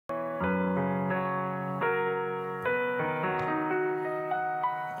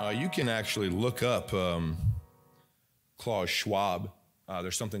You can actually look up Klaus Schwab.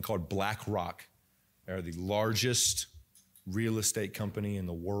 There's something called BlackRock. They're the largest real estate company in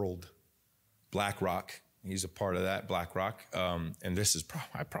the world. BlackRock. He's a part of that, BlackRock. And this is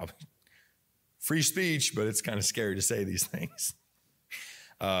probably free speech, but it's kind of scary to say these things.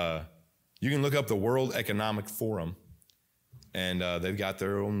 You can look up the World Economic Forum, and they've got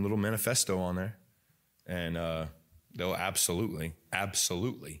their own little manifesto on there. And they'll absolutely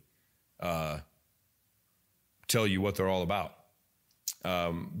tell you what they're all about.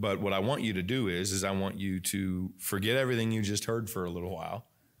 But what I want you to do is I want you to forget everything you just heard for a little while.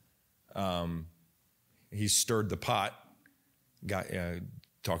 He stirred the pot,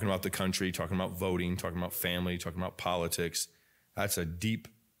 talking about the country, talking about voting, talking about family, talking about politics. That's a deep,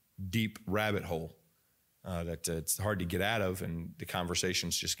 deep rabbit hole that it's hard to get out of, and the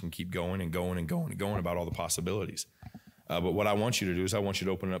conversations just can keep going and going and going and going about all the possibilities. But what I want you to do is I want you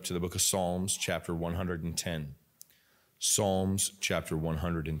to open it up to the book of Psalms, chapter 110. Psalms, chapter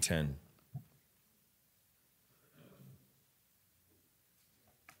 110.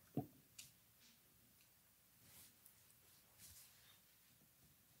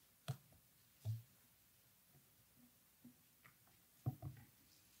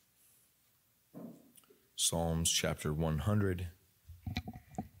 Psalms chapter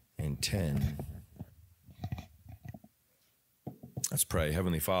 110. Let's pray.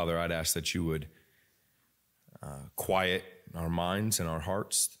 Heavenly Father, I'd ask that you would quiet our minds and our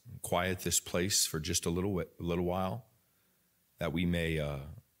hearts, quiet this place for just a little while, that we may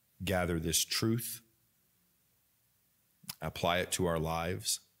gather this truth, apply it to our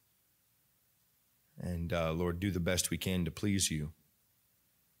lives, and Lord, do the best we can to please you.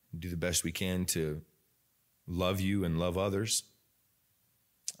 Do the best we can to love you and love others,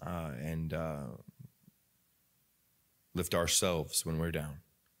 and lift ourselves when we're down.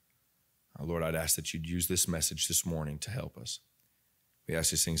 Lord, I'd ask that you'd use this message this morning to help us. We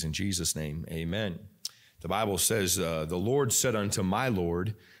ask these things in Jesus' name, amen. The Bible says, the Lord said unto my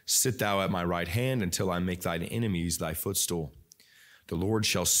Lord, sit thou at my right hand until I make thine enemies thy footstool. The Lord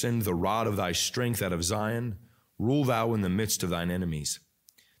shall send the rod of thy strength out of Zion. Rule thou in the midst of thine enemies.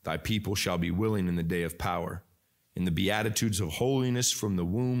 Thy people shall be willing in the day of power. In the beatitudes of holiness from the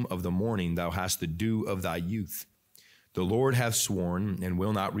womb of the morning thou hast the dew of thy youth. The Lord hath sworn and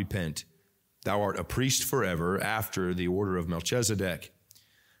will not repent. Thou art a priest forever after the order of Melchizedek.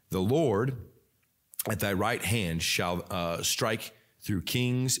 The Lord at thy right hand shall strike through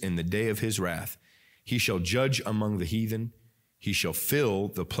kings in the day of his wrath. He shall judge among the heathen. He shall fill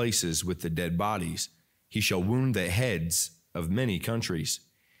the places with the dead bodies. He shall wound the heads of many countries.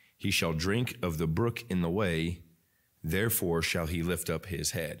 He shall drink of the brook in the way. Therefore shall he lift up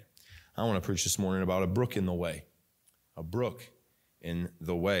his head. I want to preach this morning about a brook in the way. A brook in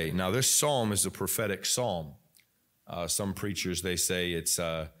the way. Now, this psalm is a prophetic psalm. Some preachers, they say it's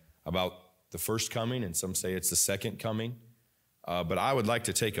about the first coming, and some say it's the second coming. But I would like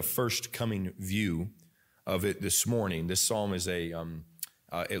to take a first coming view of it this morning. This psalm is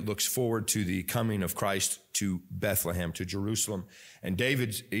it looks forward to the coming of Christ to Bethlehem, to Jerusalem. And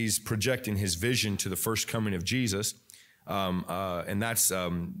David, he's projecting his vision to the first coming of Jesus. And that's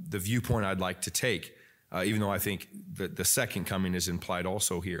the viewpoint I'd like to take. Even though I think that the second coming is implied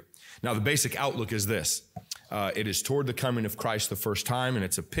also here. Now, the basic outlook is this. It is toward the coming of Christ the first time, and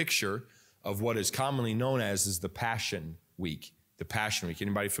it's a picture of what is commonly known as the Passion Week. The Passion Week.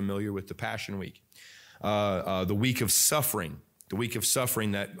 Anybody familiar with the Passion Week? The week of suffering. The week of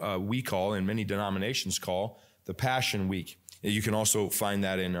suffering that we call, and many denominations call, the Passion Week. You can also find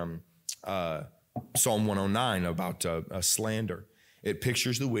that in Psalm 109 about slander. It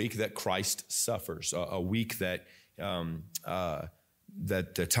pictures the week that Christ suffers, a week that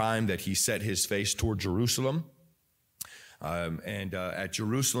the time that he set his face toward Jerusalem, and at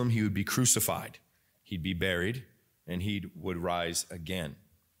Jerusalem he would be crucified, he'd be buried, and he would rise again.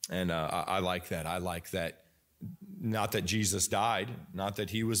 And I like that. I like that. Not that Jesus died, not that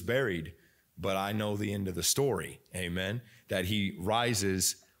he was buried, but I know the end of the story. Amen. That he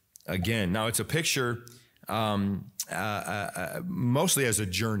rises again. Now it's a picture. Mostly as a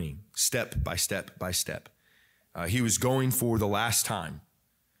journey, step by step by step. He was going for the last time.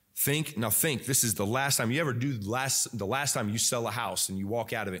 Think, this is the last time. You ever do the last time you sell a house and you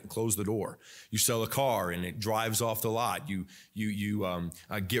walk out of it and close the door? You sell a car and it drives off the lot. You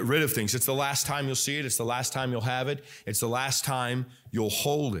get rid of things. It's the last time you'll see it. It's the last time you'll have it. It's the last time you'll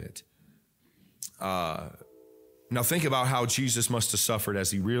hold it. Now think about how Jesus must have suffered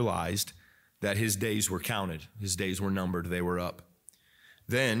as he realized that his days were counted. His days were numbered. They were up.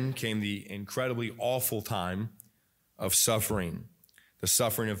 Then came the incredibly awful time of suffering. The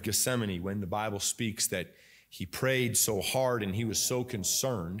suffering of Gethsemane, when the Bible speaks that he prayed so hard and he was so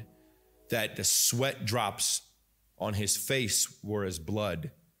concerned that the sweat drops on his face were as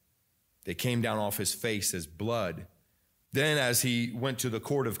blood. They came down off his face as blood. Then as he went to the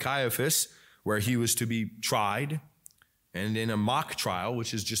court of Caiaphas, where he was to be tried, and in a mock trial,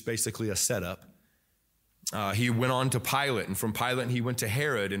 which is just basically a setup, he went on to Pilate, and from Pilate he went to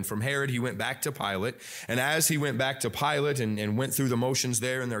Herod, and from Herod he went back to Pilate. And as he went back to Pilate and went through the motions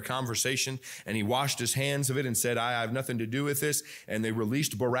there in their conversation, and he washed his hands of it and said, I have nothing to do with this, and they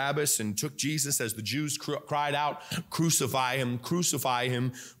released Barabbas and took Jesus as the Jews cried out, crucify him, crucify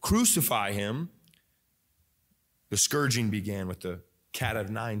him, crucify him. The scourging began with the cat of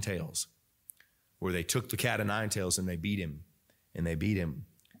nine tails, where they took the cat of nine tails and they beat him, and they beat him,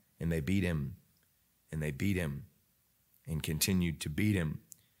 and they beat him, and they beat him and continued to beat him.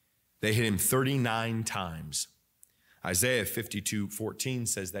 They hit him 39 times. Isaiah 52:14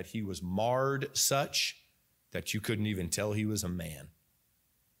 says that he was marred such that you couldn't even tell he was a man.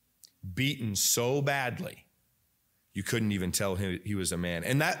 Beaten so badly, you couldn't even tell he was a man.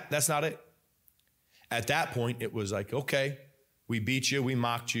 And that's not it. At that point, it was like, okay, we beat you, we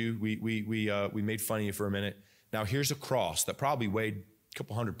mocked you, we made fun of you for a minute. Now here's a cross that probably weighed a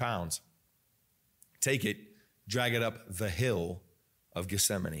couple 100 pounds. Take it, drag it up the hill of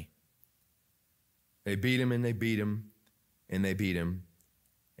Gethsemane. They beat him and they beat him and they beat him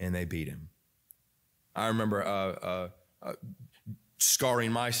and they beat him. I remember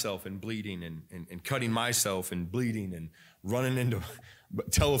scarring myself and bleeding and cutting myself and bleeding and running into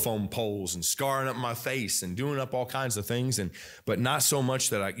telephone poles and scarring up my face and doing up all kinds of things, but not so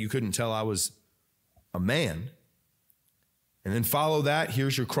much that you couldn't tell I was a man. And then follow that,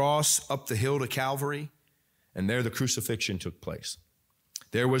 here's your cross up the hill to Calvary, and there the crucifixion took place.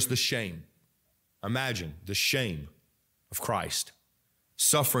 There was the shame. Imagine the shame of Christ,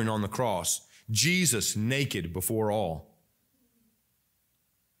 suffering on the cross, Jesus naked before all.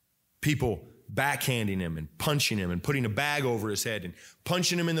 People backhanding him and punching him and putting a bag over his head and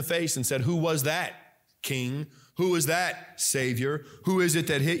punching him in the face and said, who was that, King? Who was that, Savior? Who is it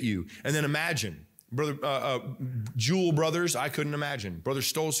that hit you? And then imagine, Brother Jewel brothers, I couldn't imagine. Brother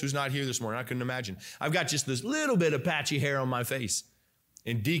Stoltz, who's not here this morning, I couldn't imagine. I've got just this little bit of patchy hair on my face.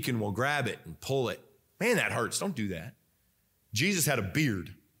 And Deacon will grab it and pull it. Man, that hurts. Don't do that. Jesus had a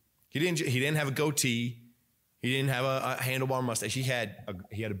beard. He didn't have a goatee. He didn't have a handlebar mustache. He had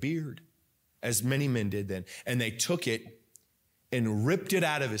a beard, as many men did then. And they took it and ripped it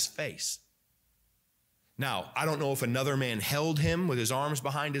out of his face. Now, I don't know if another man held him with his arms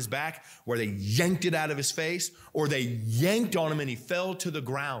behind his back, where they yanked it out of his face, or they yanked on him and he fell to the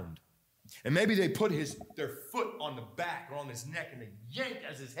ground. And maybe they put their foot on the back or on his neck and they yanked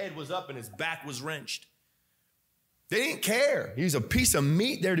as his head was up and his back was wrenched. They didn't care. He was a piece of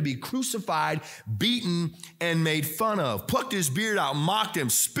meat there to be crucified, beaten, and made fun of. Plucked his beard out, mocked him,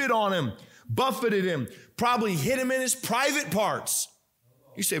 spit on him, buffeted him, probably hit him in his private parts.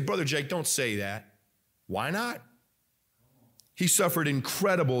 You say, Brother Jake, don't say that. Why not? He suffered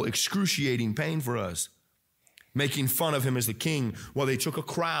incredible, excruciating pain for us, making fun of him as the king while they took a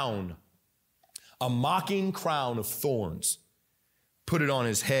crown, a mocking crown of thorns, put it on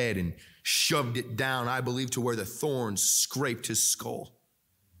his head and shoved it down, I believe, to where the thorns scraped his skull.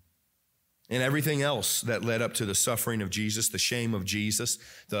 And everything else that led up to the suffering of Jesus, the shame of Jesus,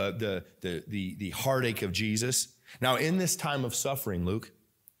 the heartache of Jesus. Now, in this time of suffering, Luke,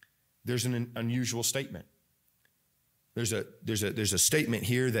 there's an unusual statement. There's a statement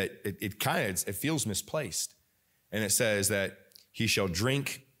here that it feels misplaced. And it says that he shall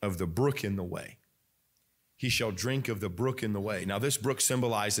drink of the brook in the way. He shall drink of the brook in the way. Now, this brook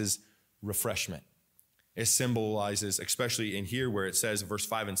symbolizes refreshment. It symbolizes, especially in here where it says, verse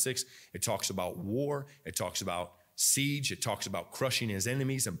 5 and 6, it talks about war. It talks about siege. It talks about crushing his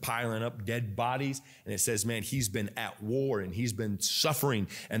enemies and piling up dead bodies. And it says, man, he's been at war and he's been suffering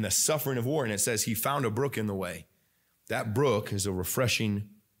and the suffering of war. And it says he found a brook in the way. That brook is a refreshing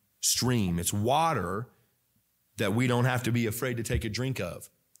stream. It's water that we don't have to be afraid to take a drink of.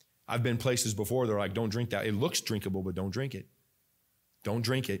 I've been places before, they're like, don't drink that. It looks drinkable, but don't drink it. Don't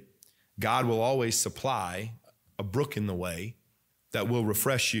drink it. God will always supply a brook in the way that will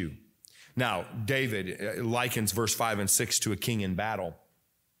refresh you. Now, David likens verse 5 and 6 to a king in battle.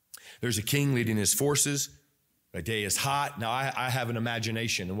 There's a king leading his forces. The day is hot. Now, I have an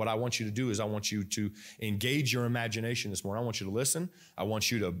imagination, and what I want you to do is I want you to engage your imagination this morning. I want you to listen. I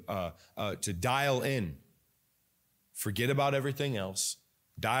want you to dial in. Forget about everything else.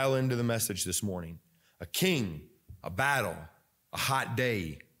 Dial into the message this morning. A king, a battle, a hot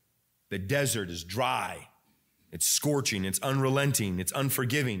day. The desert is dry. It's scorching, it's unrelenting, it's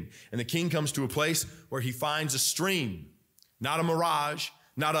unforgiving. And the king comes to a place where he finds a stream, not a mirage,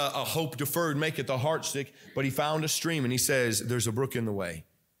 not a hope deferred, make it the heart sick, but he found a stream and he says, there's a brook in the way.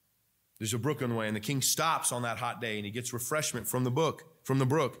 There's a brook in the way. And the king stops on that hot day and he gets refreshment from the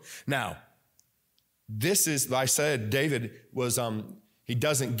brook. Now, this is, I said, David was, he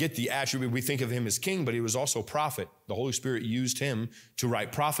doesn't get the attribute. We think of him as king, but he was also prophet. The Holy Spirit used him to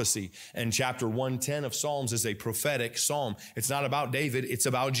write prophecy. And chapter 110 of Psalms is a prophetic psalm. It's not about David. It's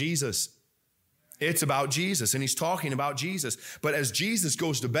about Jesus. It's about Jesus, and he's talking about Jesus. But as Jesus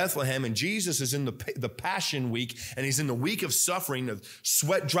goes to Bethlehem, and Jesus is in the Passion Week, and he's in the week of suffering, of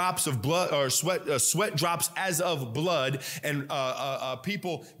sweat drops of blood, or sweat drops as of blood, and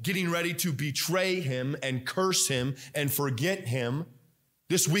people getting ready to betray him and curse him and forget him.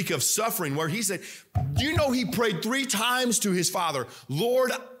 This week of suffering, where he said, you know, he prayed 3 times to his Father,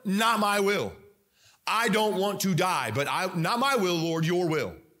 Lord, not my will. I don't want to die, but not my will, Lord, your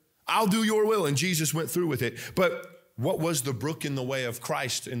will. I'll do your will. And Jesus went through with it. But what was the brook in the way of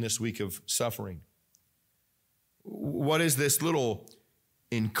Christ in this week of suffering? What is this little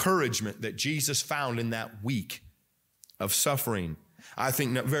encouragement that Jesus found in that week of suffering? I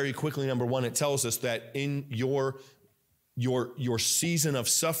think very quickly, number one, it tells us that in your season of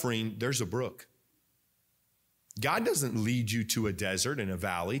suffering, there's a brook. God doesn't lead you to a desert and a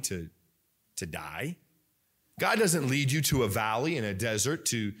valley to die. God doesn't lead you to a valley and a desert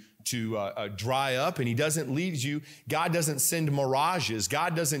to dry up, and he doesn't lead you. God doesn't send mirages.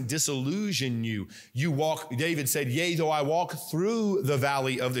 God doesn't disillusion you. You walk, David said, yea, though I walk through the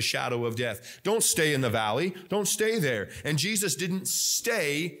valley of the shadow of death. Don't stay in the valley. Don't stay there. And Jesus didn't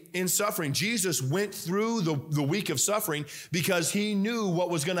stay in suffering. Jesus went through the week of suffering because he knew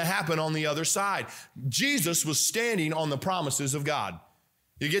what was going to happen on the other side. Jesus was standing on the promises of God.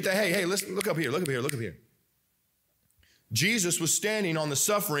 You get that? Hey, listen, look up here. Jesus was standing on the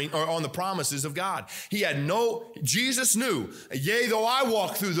suffering or on the promises of God. Jesus knew, yea, though I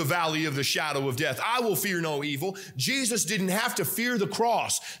walk through the valley of the shadow of death, I will fear no evil. Jesus didn't have to fear the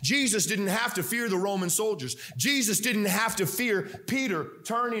cross. Jesus didn't have to fear the Roman soldiers. Jesus didn't have to fear Peter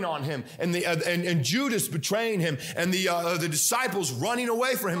turning on him and Judas betraying him and the disciples running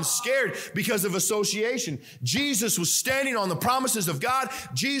away from him scared because of association. Jesus was standing on the promises of God.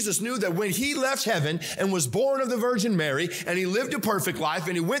 Jesus knew that when he left heaven and was born of the Virgin Mary, and he lived a perfect life,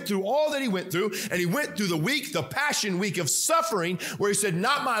 and he went through all that he went through, and he went through the Passion Week of suffering, where he said,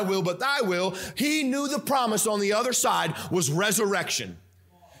 not my will, but thy will. He knew the promise on the other side was resurrection.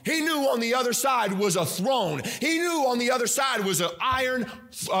 He knew on the other side was a throne. He knew on the other side was an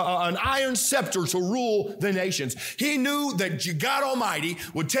iron scepter to rule the nations. He knew that God Almighty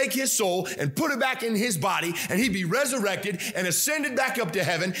would take his soul and put it back in his body, and he'd be resurrected and ascended back up to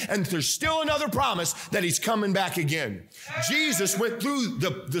heaven. And there's still another promise that he's coming back again. Jesus went through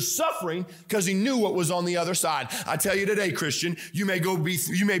the suffering because he knew what was on the other side. I tell you today, Christian, you may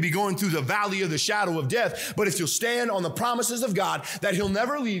be going through the valley of the shadow of death, but if you'll stand on the promises of God, that he'll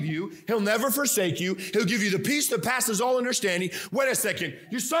never leave you, he'll never forsake you, he'll give you the peace that passes all understanding. Wait a second,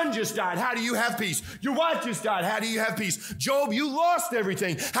 your son just died, how do you have peace? Your wife just died, how do you have peace? Job, you lost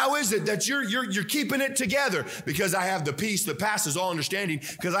everything, how is it that you're keeping it together? Because I have the peace that passes all understanding,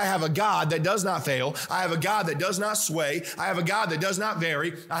 because I have a God that does not fail, I have a God that does not sway, I have a God that does not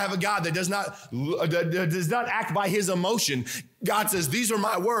vary, I have a God that does not act by his emotion. God says, these are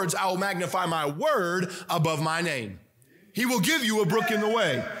my words, I will magnify my word above my name. He will give you a brook in the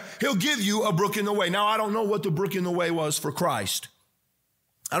way. He'll give you a brook in the way. Now, I don't know what the brook in the way was for Christ.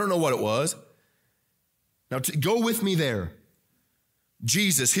 I don't know what it was. Now, go with me there.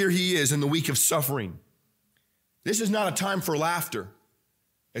 Jesus, here he is in the week of suffering. This is not a time for laughter.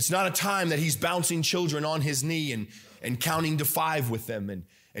 It's not a time that he's bouncing children on his knee and counting to 5 with them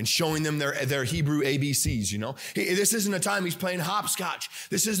and showing them their Hebrew ABCs, you know. This isn't a time he's playing hopscotch.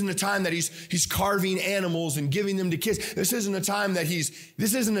 This isn't a time that he's carving animals and giving them to kids. This isn't a time that he's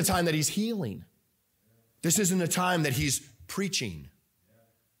healing. This isn't a time that he's preaching.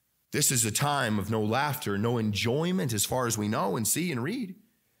 This is a time of no laughter, no enjoyment as far as we know and see and read.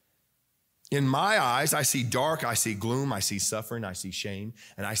 In my eyes, I see dark, I see gloom, I see suffering, I see shame,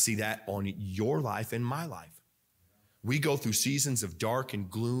 and I see that on your life and my life. We go through seasons of dark and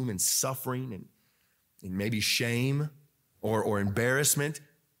gloom and suffering and maybe shame or embarrassment.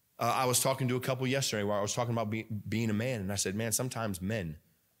 I was talking to a couple yesterday where I was talking about being a man, and I said, man, sometimes men,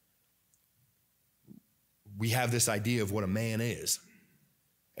 we have this idea of what a man is,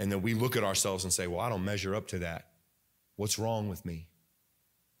 and then we look at ourselves and say, well, I don't measure up to that. What's wrong with me?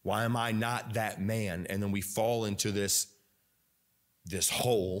 Why am I not that man? And then we fall into this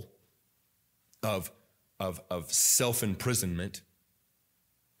hole of of self-imprisonment,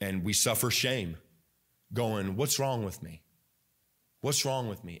 and we suffer shame, going, what's wrong with me? What's wrong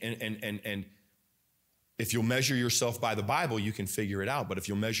with me? And if you'll measure yourself by the Bible, you can figure it out. But if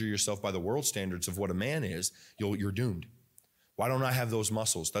you'll measure yourself by the world standards of what a man is, you're doomed. Why don't I have those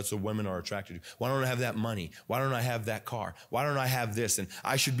muscles? That's what women are attracted to. Why don't I have that money? Why don't I have that car? Why don't I have this? And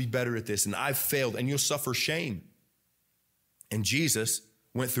I should be better at this. And I've failed. And you'll suffer shame. And Jesus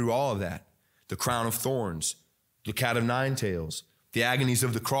went through all of that. The crown of thorns, the cat of nine tails, the agonies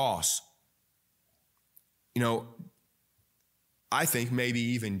of the cross. You know, I think maybe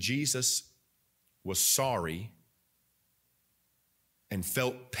even Jesus was sorry and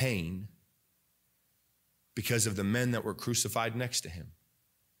felt pain because of the men that were crucified next to him.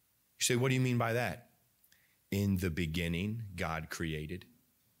 You say, what do you mean by that? In the beginning, God created.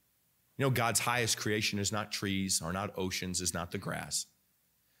 You know, God's highest creation is not trees, or not oceans, is not the grass.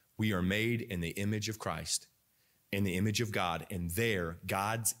 We are made in the image of Christ, in the image of God, and there,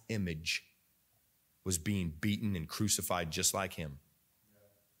 God's image was being beaten and crucified just like him.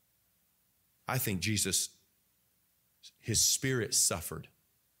 I think Jesus, his spirit suffered.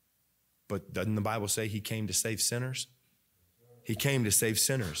 But doesn't the Bible say he came to save sinners? He came to save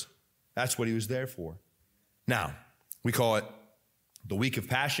sinners. That's what he was there for. Now, we call it the week of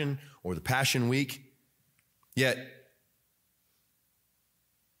passion or the Passion Week. Yet,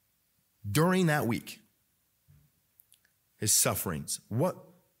 during that week, his sufferings, what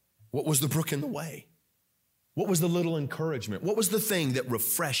was the brook in the way? What was the little encouragement? What was the thing that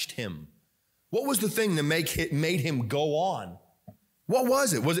refreshed him? What was the thing that made him go on? What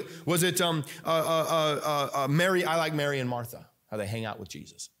was it? Was it Mary? I like Mary and Martha, how they hang out with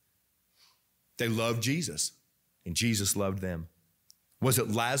Jesus. They loved Jesus, and Jesus loved them. Was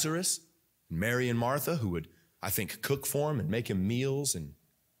it Lazarus, Mary and Martha, who would, I think, cook for him and make him meals and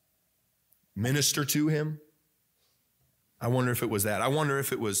minister to him? I wonder if it was that. I wonder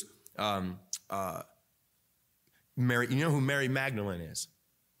if it was Mary. You know who Mary Magdalene is?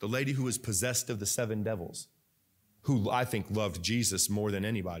 The lady who was possessed of the 7 devils, who I think loved Jesus more than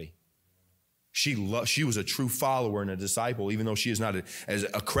anybody. She was a true follower and a disciple, even though she is not as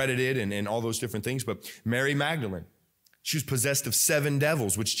accredited and all those different things. But Mary Magdalene, she was possessed of 7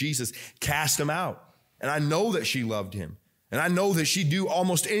 devils, which Jesus cast them out. And I know that she loved him. And I know that she'd do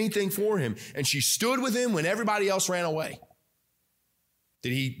almost anything for him. And she stood with him when everybody else ran away.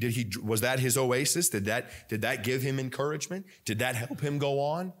 Was that his oasis? Did that give him encouragement? Did that help him go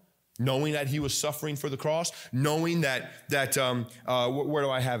on? Knowing that he was suffering for the cross? Knowing that where do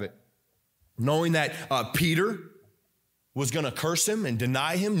I have it? Knowing that Peter was going to curse him and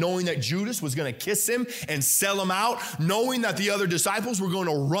deny him, knowing that Judas was going to kiss him and sell him out, knowing that the other disciples were going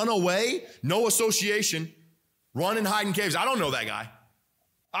to run away, no association, run and hide in caves. I don't know that guy.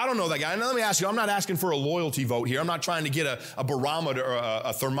 I don't know that guy. And let me ask you, I'm not asking for a loyalty vote here. I'm not trying to get a barometer or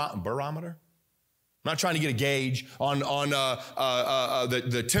a barometer? I'm not trying to get a gauge on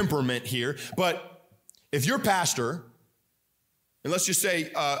the temperament here. But if your pastor, and let's just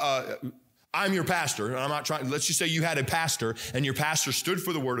say I'm your pastor, and I'm not trying, let's just say you had a pastor, and your pastor stood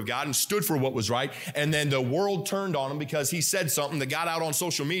for the word of God and stood for what was right, and then the world turned on him because he said something that got out on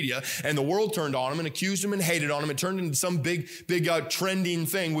social media, and the world turned on him and accused him and hated on him and turned into some big trending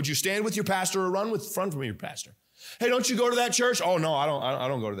thing. Would you stand with your pastor or run from your pastor? Hey, don't you go to that church? Oh, no, I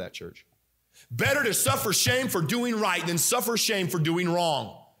don't go to that church. Better to suffer shame for doing right than suffer shame for doing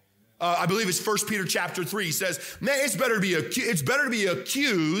wrong. I believe it's 1 Peter chapter 3. He says, man, it's better to be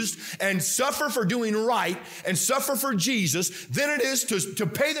accused and suffer for doing right and suffer for Jesus than it is to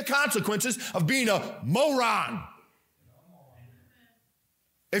pay the consequences of being a moron.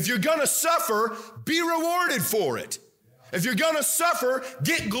 If you're going to suffer, be rewarded for it. If you're going to suffer,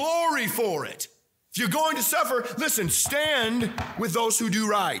 get glory for it. If you're going to suffer, listen, stand with those who do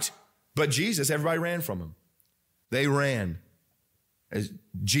right. But Jesus, everybody ran from him. They ran. As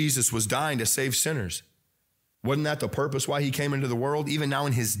Jesus was dying to save sinners. Wasn't that the purpose why he came into the world? Even now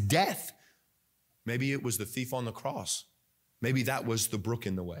in his death, maybe it was the thief on the cross. Maybe that was the brook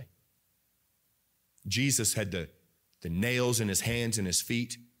in the way. Jesus had the nails in his hands and his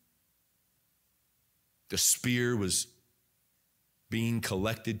feet. The spear was being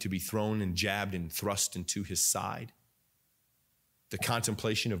collected to be thrown and jabbed and thrust into his side. The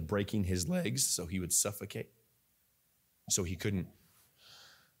contemplation of breaking his legs so he would suffocate, so he couldn't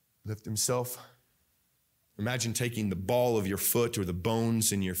lift himself. Imagine taking the ball of your foot or the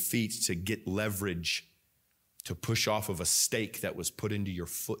bones in your feet to get leverage to push off of a stake that was put into your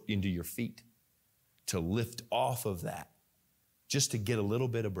foot, into your feet, to lift off of that just to get a little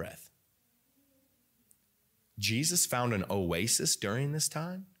bit of breath. Jesus found an oasis during this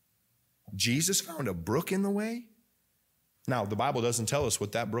time. Jesus found a brook in the way? Now, the Bible doesn't tell us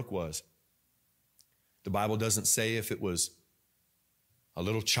what that brook was. The Bible doesn't say if it was a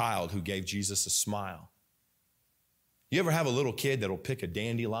little child who gave Jesus a smile. You ever have a little kid that'll pick a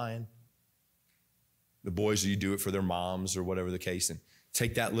dandelion? The boys, you do it for their moms or whatever the case, and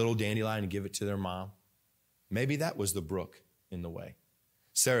take that little dandelion and give it to their mom. Maybe that was the brook in the way.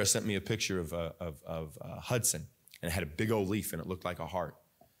 Sarah sent me a picture of Hudson, and it had a big old leaf, and it looked like a heart.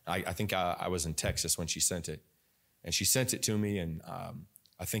 I think I was in Texas when she sent it. And she sent it to me, and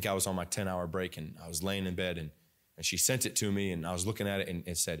I think I was on my 10-hour break, and I was laying in bed, and she sent it to me, and I was looking at it, and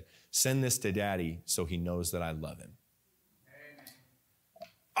it said, "Send this to Daddy so he knows that I love him."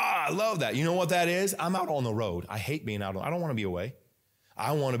 I love that. You know what that is? I'm out on the road. I hate being out. I don't want to be away.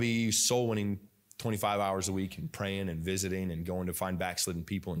 I want to be soul winning 25 hours a week and praying and visiting and going to find backslidden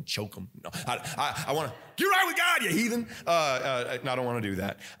people and choke them. No, I want to get right with God, you heathen. No, I don't want to do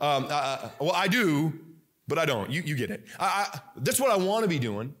that. Well, I do, but I don't. You get it. That's what I want to be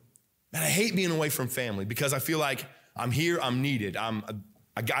doing. And I hate being away from family because I feel like I'm here, I'm needed.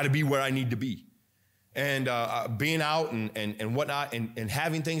 I got to be where I need to be. And being out and whatnot and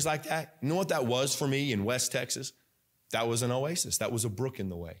having things like that, you know what that was for me in West Texas? That was an oasis. That was a brook in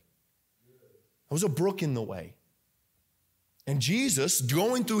the way. It was a brook in the way. And Jesus,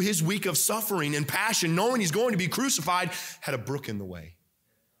 going through his week of suffering and passion, knowing he's going to be crucified, had a brook in the way.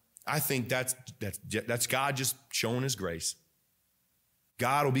 I think that's God just showing his grace.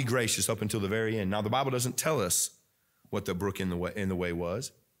 God will be gracious up until the very end. Now, the Bible doesn't tell us what the brook in the way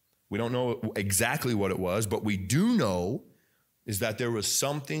was. We don't know exactly what it was, but we do know is that there was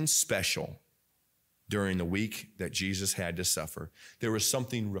something special during the week that Jesus had to suffer. There was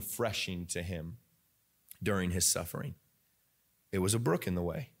something refreshing to him during his suffering. It was a brook in the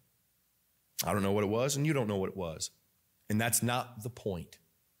way. I don't know what it was, and you don't know what it was. And that's not the point.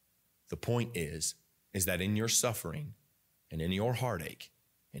 The point is that in your suffering and in your heartache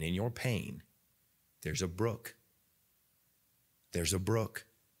and in your pain, there's a brook. There's a brook.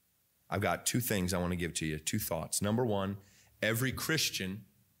 I've got two things I want to give to you, two thoughts. Number one, every Christian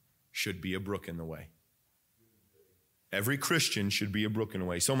should be a brook in the way. Every Christian should be a brook in the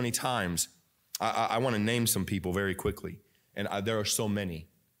way. So many times, I want to name some people very quickly, and there are so many.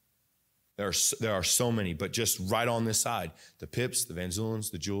 There are so many, but just right on this side, the Pips, the Van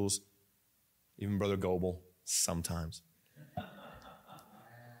Zulens, the Jules, even Brother Goebel, sometimes.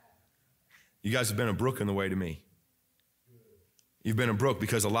 You guys have been a brook in the way to me. You've been a brook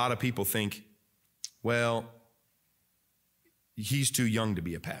because a lot of people think, well, he's too young to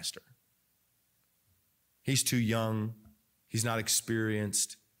be a pastor. He's too young. He's not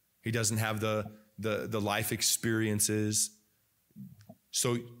experienced. He doesn't have the life experiences.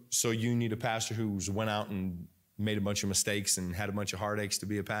 So you need a pastor who's went out and made a bunch of mistakes and had a bunch of heartaches to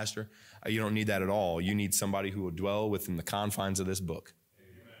be a pastor. You don't need that at all. You need somebody who will dwell within the confines of this book.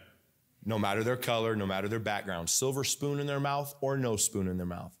 No matter their color, no matter their background, silver spoon in their mouth or no spoon in their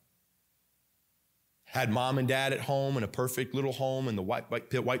mouth. Had mom and dad at home in a perfect little home and the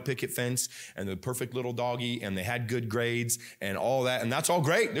white picket fence and the perfect little doggy, and they had good grades and all that, and that's all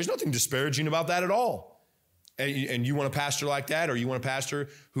great. There's nothing disparaging about that at all. And you want a pastor like that, or you want a pastor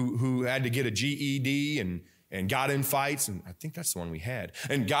who had to get a GED and got in fights, and I think that's the one we had,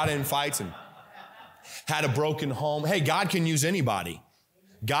 and got in fights and had a broken home. Hey, God can use anybody.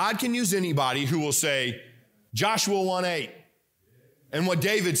 God can use anybody who will say, Joshua 1:8, and what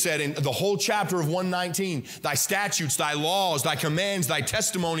David said in the whole chapter of 119, thy statutes, thy laws, thy commands, thy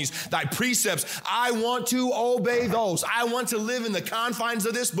testimonies, thy precepts, I want to obey those. I want to live in the confines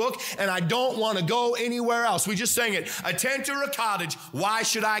of this book, and I don't want to go anywhere else. We just sang it, a tent or a cottage, why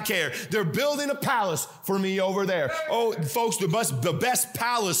should I care? They're building a palace for me over there. Oh, folks, the best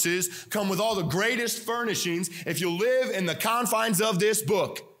palaces come with all the greatest furnishings if you live in the confines of this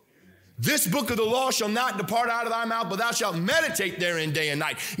book. This book of the law shall not depart out of thy mouth, but thou shalt meditate therein day and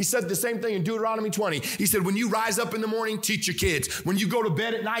night. He said the same thing in Deuteronomy 20. He said, when you rise up in the morning, teach your kids. When you go to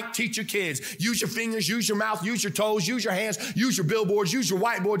bed at night, teach your kids. Use your fingers, use your mouth, use your toes, use your hands, use your billboards, use your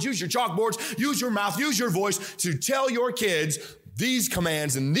whiteboards, use your chalkboards, use your mouth, use your voice to tell your kids these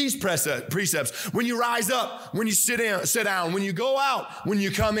commands and these precepts. When you rise up, when you sit down, when you go out, when you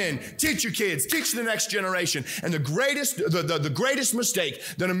come in, teach your kids, teach the next generation. And the greatest mistake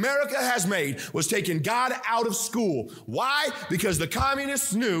that America has made was taking God out of school. Why? Because the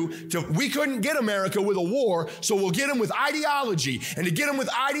communists knew we couldn't get America with a war, so we'll get them with ideology. And to get them with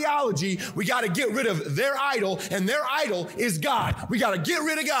ideology, we got to get rid of their idol, and their idol is God. We got to get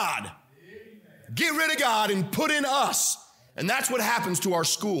rid of God. Get rid of God and put in us. And that's what happens to our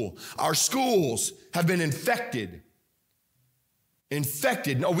school. Our schools have been infected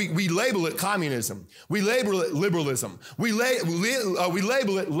infected. No, we label it communism. We label it liberalism. We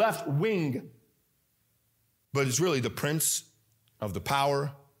label it left wing. But it's really the prince of the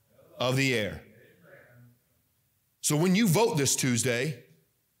power of the air. So when you vote this Tuesday,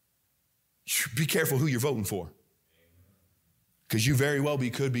 be careful who you're voting for. Because you very well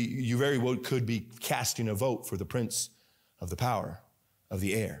could be casting a vote for the prince of the power of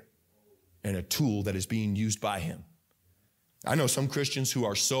the air and a tool that is being used by him. I know some Christians who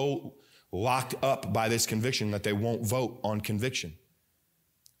are so locked up by this conviction that they won't vote on conviction.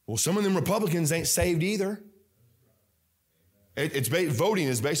 Well, some of them Republicans ain't saved either. Voting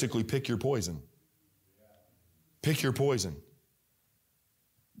is basically pick your poison. Pick your poison.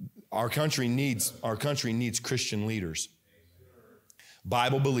 Our country needs Christian leaders.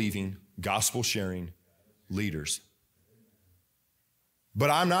 Bible-believing, gospel-sharing leaders. But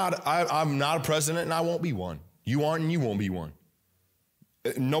I'm not a president, and I won't be one. You aren't, and you won't be one.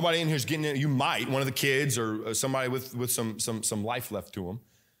 Nobody in here is getting it. You might, one of the kids or somebody with some life left to them.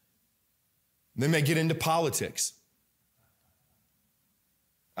 They may get into politics.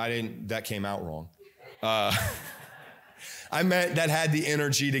 That came out wrong. I meant that had the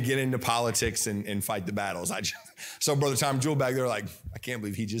energy to get into politics and fight the battles. So Brother Tom Jewell back there like, I can't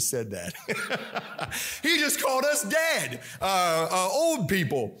believe he just said that. He just called us dead, old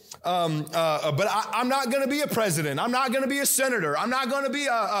people. But I'm not going to be a president. I'm not going to be a senator. I'm not going to be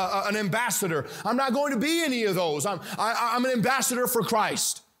an ambassador. I'm not going to be any of those. I'm an ambassador for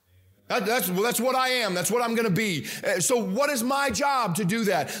Christ. That's what I am. That's what I'm going to be. So what is my job to do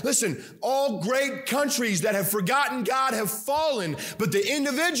that? Listen, all great countries that have forgotten God have fallen, but the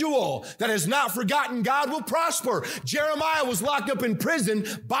individual that has not forgotten God will prosper. Jeremiah was locked up in prison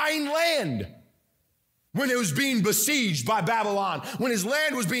buying land when it was being besieged by Babylon. When his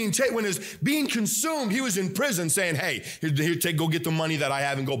land was being consumed, he was in prison saying, hey, here, go get the money that I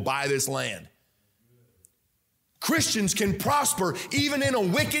have and go buy this land. Christians can prosper even in a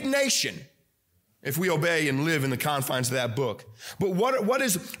wicked nation if we obey and live in the confines of that book. But what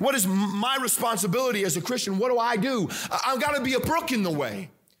is my responsibility as a Christian? What do? I've got to be a brook in the way.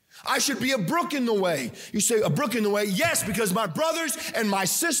 I should be a brook in the way. You say, a brook in the way? Yes, because my brothers and my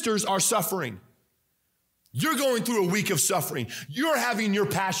sisters are suffering. You're going through a week of suffering. You're having your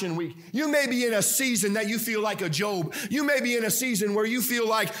passion week. You may be in a season that you feel like a Job. You may be in a season where you feel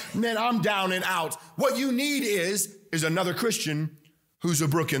like, man, I'm down and out. What you need is another Christian who's a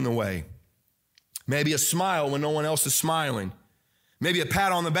brook in the way. Maybe a smile when no one else is smiling. Maybe a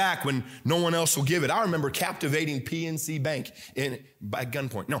pat on the back when no one else will give it. I remember captivating PNC Bank by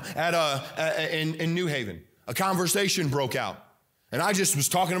gunpoint. No, in New Haven. A conversation broke out. And I just was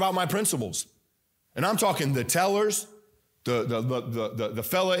talking about my principles. And I'm talking the tellers, the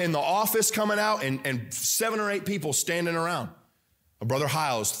fella in the office coming out, and 7 or 8 people standing around. Brother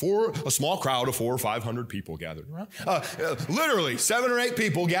Hiles, a small crowd of 400 or 500 people gathered around. Literally, 7 or 8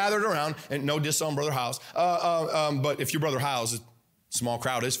 people gathered around, and no diss on Brother Hiles. But if your Brother Hiles, small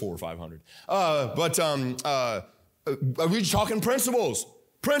crowd is 400 or 500. We're talking principles.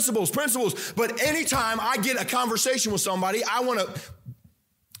 But anytime I get a conversation with somebody, I want to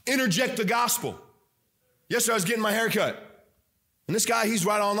interject the gospel. Yesterday I was getting my hair cut. And this guy, he's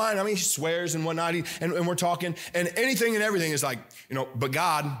right online. I mean, he swears and whatnot. And we're talking. And anything and everything is like, but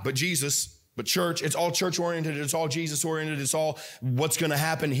God, but Jesus, but church. It's all church oriented. It's all Jesus oriented. It's all what's going to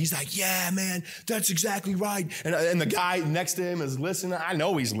happen. He's like, yeah, man, that's exactly right. And the guy next to him is listening. I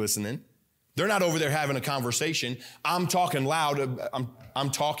know he's listening. They're not over there having a conversation. I'm talking loud. I'm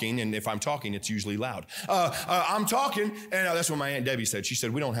talking, and if I'm talking, it's usually loud. I'm talking, and that's what my Aunt Debbie said. She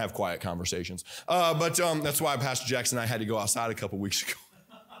said, we don't have quiet conversations. But that's why Pastor Jackson and I had to go outside a couple weeks ago.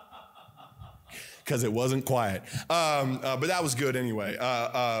 Because it wasn't quiet. But that was good anyway.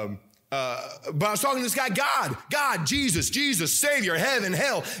 But I was talking to this guy, God, Jesus, Savior, heaven,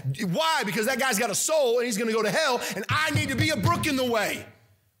 hell. Why? Because that guy's got a soul, and he's going to go to hell, and I need to be a brook in the way.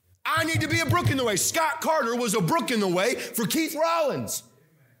 I need to be a brook in the way. Scott Carter was a brook in the way for Keith Rollins.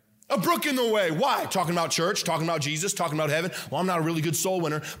 A brook in the way. Why? Talking about church, talking about Jesus, talking about heaven. Well, I'm not a really good soul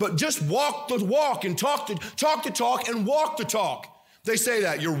winner, but just walk the walk and talk the talk and walk the talk. They say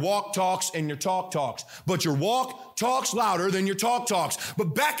that your walk talks and your talk talks, but your walk talks louder than your talk talks.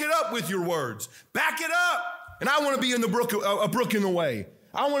 But back it up with your words. Back it up. And I want to be in the brook, a brook in the way.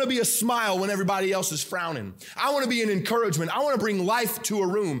 I want to be a smile when everybody else is frowning. I want to be an encouragement. I want to bring life to a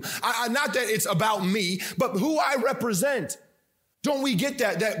room. Not that it's about me, but who I represent. Don't we get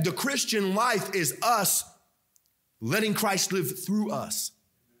that? That the Christian life is us letting Christ live through us.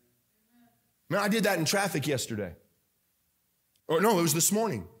 Man, I did that in traffic yesterday. Or no, it was this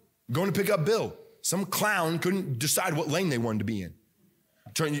morning. Going to pick up Bill. Some clown couldn't decide what lane they wanted to be in.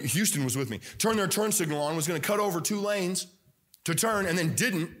 Houston was with me, turned their turn signal on, was going to cut over 2 lanes to turn, and then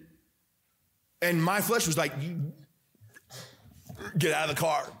didn't. And my flesh was like, get out of the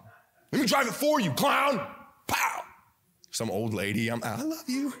car. Let me drive it for you, clown. Pow. Some old lady, I love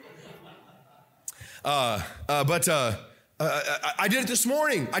you. I did it this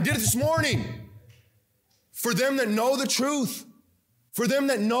morning. For them that know the truth. For them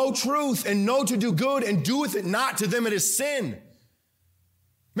that know truth and know to do good and doeth it not, to them it is sin.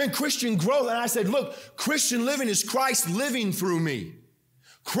 Man, Christian growth. And I said, look, Christian living is Christ living through me.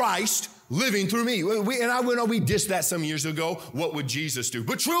 Christ living through me. We dissed that some years ago. What would Jesus do?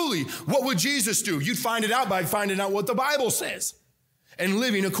 But truly, what would Jesus do? You'd find it out by finding out what the Bible says and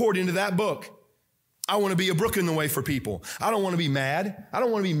living according to that book. I want to be a brook in the way for people. I don't want to be mad. I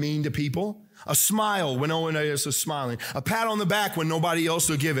don't want to be mean to people. A smile when no one else is smiling. A pat on the back when nobody else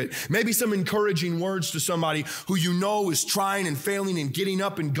will give it. Maybe some encouraging words to somebody who you know is trying and failing and getting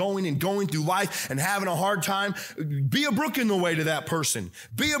up and going through life and having a hard time. Be a brook in the way to that person.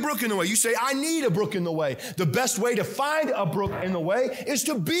 Be a brook in the way. You say, I need a brook in the way. The best way to find a brook in the way is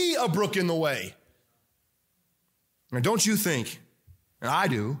to be a brook in the way. Now, don't you think, and I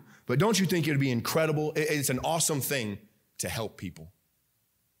do, but don't you think it'd be incredible? It's an awesome thing to help people.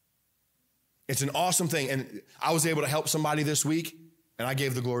 It's an awesome thing. And I was able to help somebody this week, and I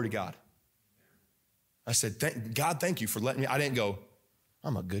gave the glory to God. I said, God, thank you for letting me. I didn't go,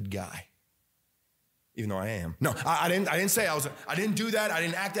 I'm a good guy, even though I am. No, I didn't say I didn't do that. I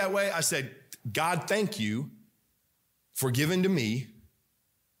didn't act that way. I said, God, thank you for giving to me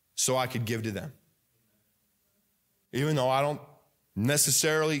so I could give to them. Even though I don't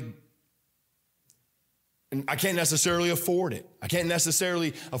necessarily, I can't necessarily afford it. I can't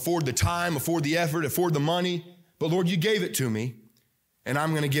necessarily afford the time, afford the effort, afford the money. But Lord, you gave it to me, and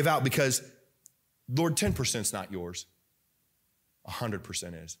I'm going to give out because, Lord, 10% is not yours.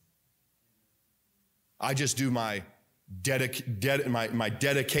 100% is. I just do my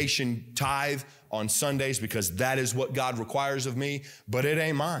dedication tithe on Sundays because that is what God requires of me, but it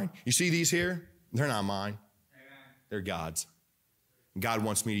ain't mine. You see these here? They're not mine. They're God's. God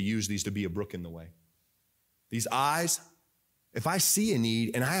wants me to use these to be a brook in the way. These eyes, if I see a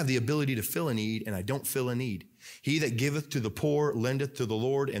need and I have the ability to fill a need and I don't fill a need, he that giveth to the poor lendeth to the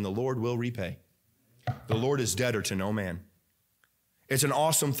Lord, and the Lord will repay. The Lord is debtor to no man. It's an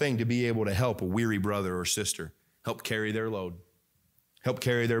awesome thing to be able to help a weary brother or sister, help carry their load, help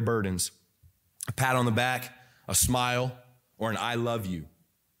carry their burdens. A pat on the back, a smile, or an I love you.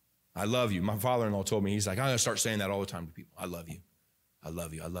 I love you. My father-in-law told me, he's like, I'm going to start saying that all the time to people. I love you. I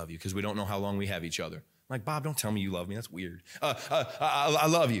love you. I love you. Because we don't know how long we have each other. I'm like, Bob, don't tell me you love me. That's weird. I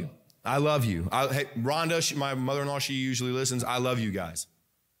love you. I love you. Hey, Rhonda, my mother-in-law, she usually listens. I love you guys.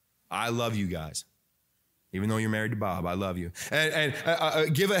 I love you guys. Even though you're married to Bob, I love you. And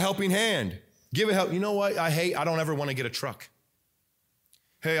give a helping hand. Give a help. You know what I don't ever want to get a truck.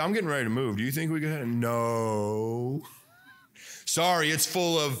 Hey, I'm getting ready to move. Do you think we could? No. Sorry, it's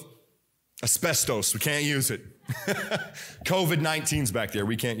full of asbestos. We can't use it. COVID-19's back there.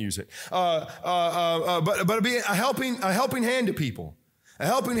 We can't use it. But be a helping hand to people. A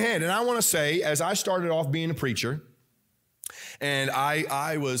helping hand. And I want to say, as I started off being a preacher, and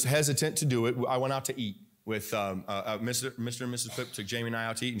I was hesitant to do it, I went out to eat with Mr. and Mrs. Pip, took Jamie and I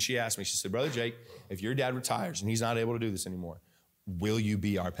out to eat, and she asked me, she said, Brother Jake, if your dad retires and he's not able to do this anymore, will you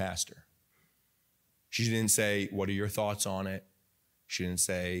be our pastor? She didn't say, what are your thoughts on it? She didn't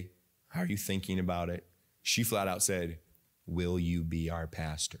say, how are you thinking about it? She flat out said, will you be our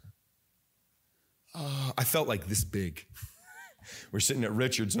pastor? I felt like this big. We're sitting at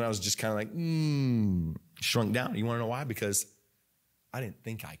Richard's, and I was just kind of like, shrunk down. You want to know why? Because I didn't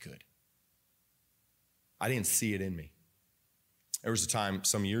think I could. I didn't see it in me. There was a time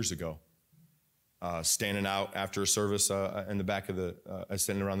some years ago, standing out after a service in the back of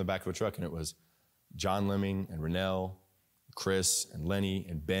standing around the back of a truck, and it was John Lemming and Rennell, Chris and Lenny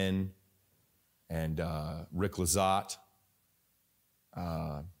and Ben and Rick Lazat.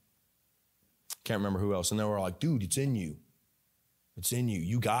 Can't remember who else. And they were all like, dude, it's in you. It's in you.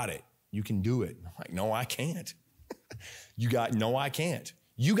 You got it. You can do it. I'm like, no, I can't. No, I can't.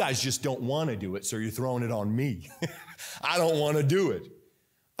 You guys just don't want to do it, so you're throwing it on me. I don't want to do it.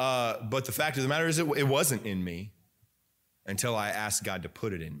 But the fact of the matter is it wasn't in me until I asked God to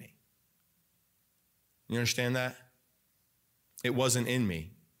put it in me. You understand that? It wasn't in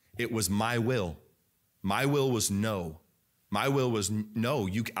me. It was my will. My will was no. My will was no,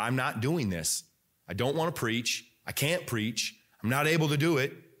 I'm not doing this. I don't want to preach. I can't preach. I'm not able to do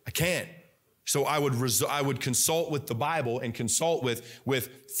it. I can't. So I would consult with the Bible and consult with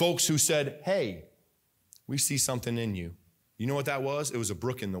folks who said, hey, we see something in you. You know what that was? It was a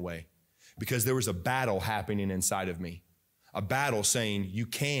brook in the way, because there was a battle happening inside of me, a battle saying, you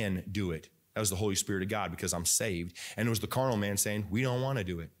can do it. That was the Holy Spirit of God, because I'm saved. And it was the carnal man saying, we don't want to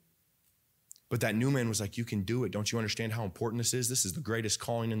do it. But that new man was like, you can do it. Don't you understand how important this is? This is the greatest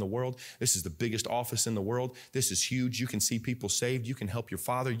calling in the world. This is the biggest office in the world. This is huge. You can see people saved. You can help your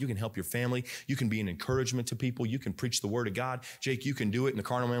father. You can help your family. You can be an encouragement to people. You can preach the word of God. Jake, you can do it. And the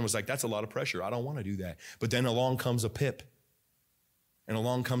carnal man was like, that's a lot of pressure. I don't want to do that. But then along comes a Pip, and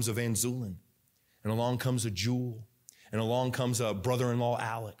along comes a Van Zulen, and along comes a Jewel, and along comes a brother-in-law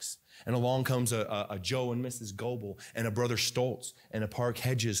Alex, and along comes a Joe and Mrs. Goebel, and a brother Stoltz, and a Park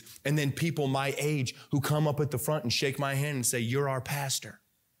Hedges, and then people my age who come up at the front and shake my hand and say, you're our pastor.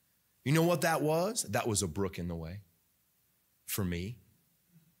 You know what that was? That was a brook in the way for me.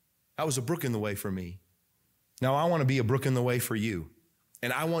 That was a brook in the way for me. Now I want to be a brook in the way for you.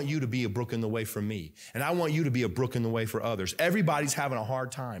 And I want you to be a brook in the way for me. And I want you to be a brook in the way for others. Everybody's having a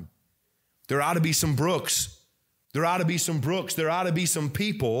hard time. There ought to be some brooks. There ought to be some brooks. There ought to be some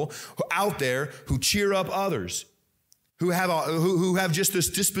people out there who cheer up others, who have just this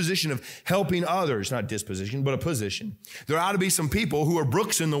disposition of helping others. Not disposition, but a position. There ought to be some people who are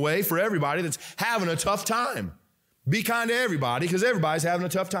brooks in the way for everybody that's having a tough time. Be kind to everybody, because everybody's having a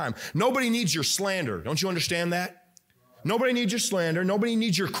tough time. Nobody needs your slander. Don't you understand that? Nobody needs your slander. Nobody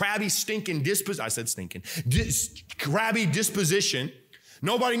needs your crabby, stinking disposition. I said stinking. Crabby disposition.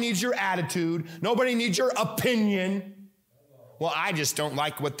 Nobody needs your attitude. Nobody needs your opinion. Well, I just don't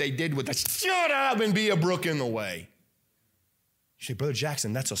like what they did with us. Shut up and be a brook in the way. You say, Brother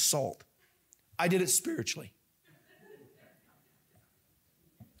Jackson, that's assault. I did it spiritually.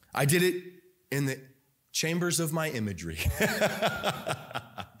 I did it in the chambers of my imagery.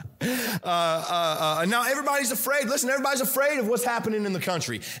 Now everybody's afraid. Listen, everybody's afraid of what's happening in the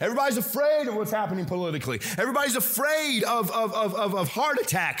country. Everybody's afraid of what's happening politically. Everybody's afraid of heart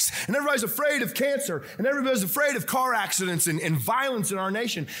attacks. And everybody's afraid of cancer. And everybody's afraid of car accidents and violence in our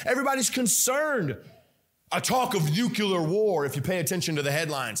nation. Everybody's concerned. A talk of nuclear war, if you pay attention to the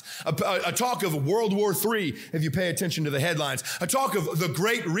headlines. A talk of World War III, if you pay attention to the headlines. A talk of the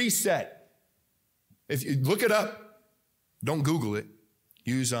Great Reset. If you look it up, don't Google it.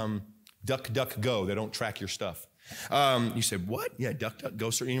 Use DuckDuckGo. They don't track your stuff. You say, what? Yeah,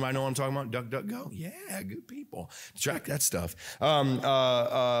 DuckDuckGo. Sir, anybody know what I'm talking about? DuckDuckGo? Yeah, good people. Track that stuff. That's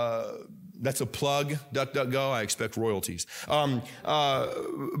a plug, DuckDuckGo. I expect royalties.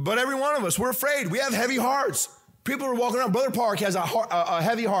 But every one of us, we're afraid. We have heavy hearts. People are walking around. Brother Park has a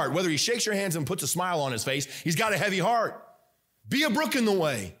heavy heart. Whether he shakes your hands and puts a smile on his face, he's got a heavy heart. Be a brook in the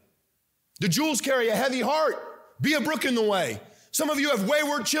way. The Jewels carry a heavy heart. Be a brook in the way. Some of you have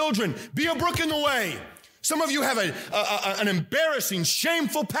wayward children. Be a brook in the way. Some of you have an embarrassing,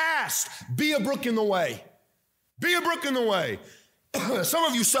 shameful past. Be a brook in the way. Be a brook in the way. Some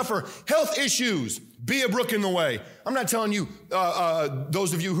of you suffer health issues. Be a brook in the way. I'm not telling you,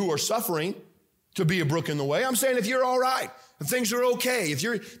 those of you who are suffering, to be a brook in the way. I'm saying if you're all right, if things are okay,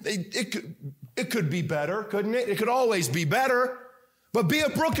 it could be better, couldn't it? It could always be better. But be a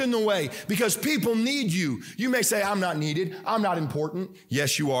brook in the way, because people need you. You may say, I'm not needed. I'm not important.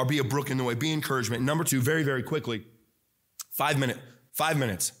 Yes, you are. Be a brook in the way. Be encouragement. Number 2, very, very quickly, 5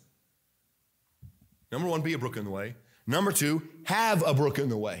 minutes. Number 1, be a brook in the way. Number 2, have a brook in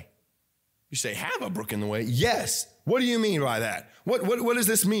the way. You say, have a brook in the way? Yes. What do you mean by that? What does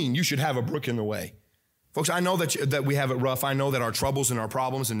this mean? You should have a brook in the way. Folks, I know that we have it rough. I know that our troubles and our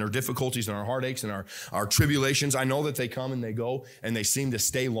problems and our difficulties and our heartaches and our tribulations, I know that they come and they go and they seem to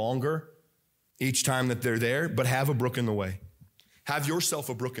stay longer each time that they're there, but have a brook in the way. Have yourself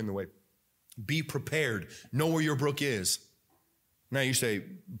a brook in the way. Be prepared. Know where your brook is. Now you say,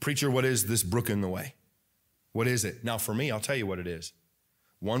 preacher, what is this brook in the way? What is it? Now for me, I'll tell you what it is.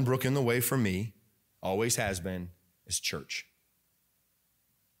 One brook in the way for me, always has been, is church.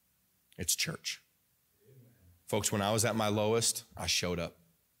 It's church. Folks, when I was at my lowest, I showed up.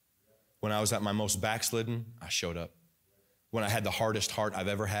 When I was at my most backslidden, I showed up. When I had the hardest heart I've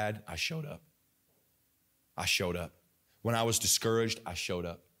ever had, I showed up. I showed up. When I was discouraged, I showed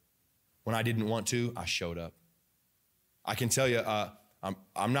up. When I didn't want to, I showed up. I can tell you,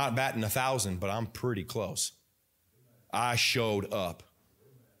 I'm not batting 1,000, but I'm pretty close. I showed up.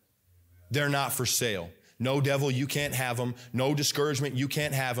 They're not for sale. No devil, you can't have them. No discouragement, you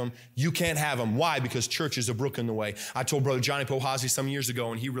can't have them. You can't have them. Why? Because church is a brook in the way. I told Brother Johnny Pohazi some years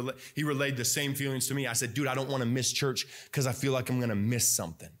ago, and he relayed the same feelings to me. I said, dude, I don't want to miss church because I feel like I'm going to miss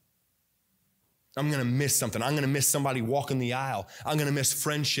something. I'm going to miss something. I'm going to miss somebody walking the aisle. I'm going to miss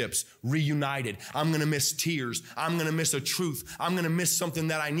friendships reunited. I'm going to miss tears. I'm going to miss a truth. I'm going to miss something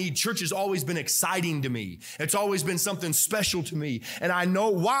that I need. Church has always been exciting to me. It's always been something special to me. And I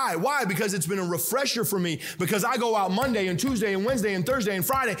know why. Why? Because it's been a refresher for me. Because I go out Monday and Tuesday and Wednesday and Thursday and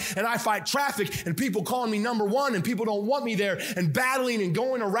Friday and I fight traffic and people calling me number one and people don't want me there and battling and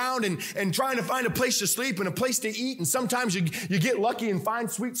going around and trying to find a place to sleep and a place to eat. And sometimes you get lucky and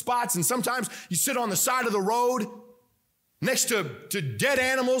find sweet spots. And sometimes you sit on the side of the road next to dead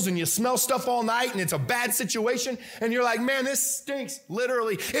animals and you smell stuff all night and it's a bad situation and you're like, man, this stinks.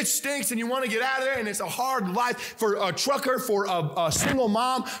 Literally, it stinks and you want to get out of there and it's a hard life for a trucker, for a single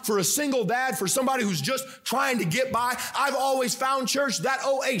mom, for a single dad, for somebody who's just trying to get by. I've always found church, that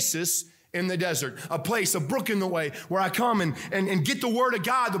oasis in the desert, a place, a brook in the way where I come and get the word of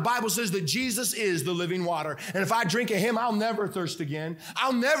God. The Bible says that Jesus is the living water. And if I drink of him, I'll never thirst again.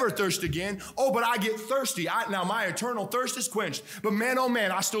 I'll never thirst again. Oh, but I get thirsty. Now my eternal thirst is quenched. But man, oh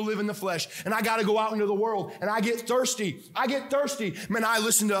man, I still live in the flesh and I got to go out into the world and I get thirsty. Man, I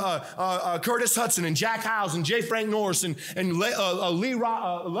listen to Curtis Hudson and Jack Hyles and J. Frank Norris and Lester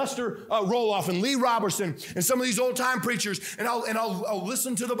Roloff and Lee Robertson and some of these old time preachers. And I'll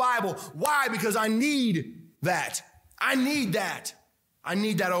listen to the Bible. Why? Because I need that. I need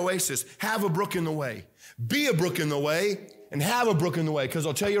that oasis. Have a brook in the way. Be a brook in the way and have a brook in the way. Because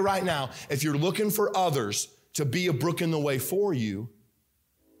I'll tell you right now, if you're looking for others to be a brook in the way for you,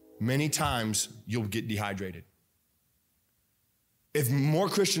 many times you'll get dehydrated. If more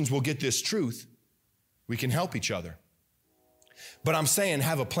Christians will get this truth, we can help each other. But I'm saying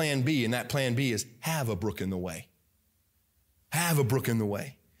have a plan B, and that plan B is have a brook in the way. Have a brook in the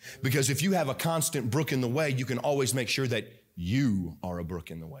way. Because if you have a constant brook in the way, you can always make sure that you are a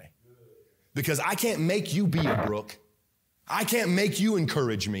brook in the way. Because I can't make you be a brook. I can't make you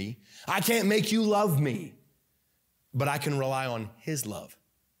encourage me. I can't make you love me. But I can rely on his love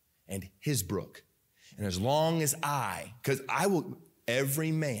and his brook. And as long as because I will,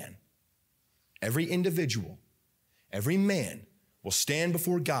 every man, every individual, every man will stand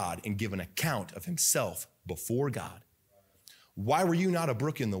before God and give an account of himself before God. Why were you not a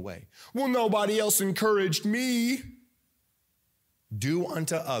brook in the way? Well, nobody else encouraged me. Do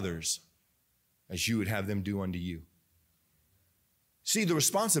unto others as you would have them do unto you. See, the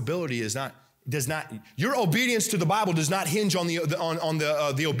responsibility your obedience to the Bible does not hinge on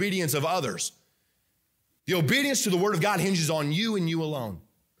the obedience of others. The obedience to the Word of God hinges on you and you alone.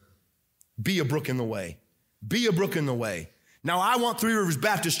 Be a brook in the way. Be a brook in the way. Now, I want Three Rivers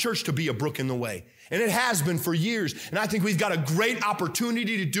Baptist Church to be a brook in the way. And it has been for years. And I think we've got a great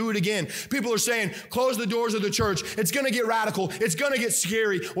opportunity to do it again. People are saying, close the doors of the church. It's going to get radical. It's going to get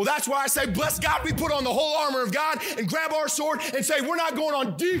scary. Well, that's why I say, bless God, we put on the whole armor of God and grab our sword and say, we're not going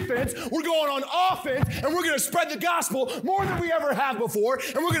on defense. We're going on offense. And we're going to spread the gospel more than we ever have before.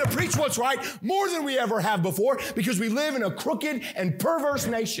 And we're going to preach what's right more than we ever have before because we live in a crooked and perverse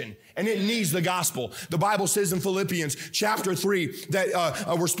nation. And it needs the gospel. The Bible says in Philippians chapter 3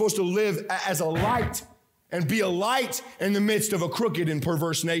 that we're supposed to live as a light and be a light in the midst of a crooked and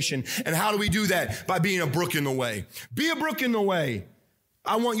perverse nation. And how do we do that? By being a brook in the way. Be a brook in the way.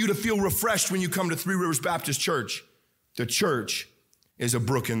 I want you to feel refreshed when you come to Three Rivers Baptist Church. The church is a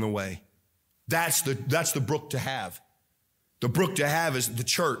brook in the way. That's the brook to have. The brook to have is the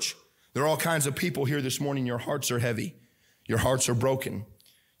church. There are all kinds of people here this morning. Your hearts are heavy. Your hearts are broken.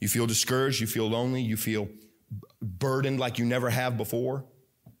 You feel discouraged, you feel lonely, you feel burdened like you never have before.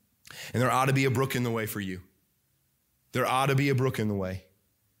 And there ought to be a brook in the way for you. There ought to be a brook in the way.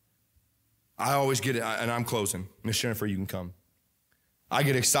 I always get it, and I'm closing. Miss Jennifer, you can come. I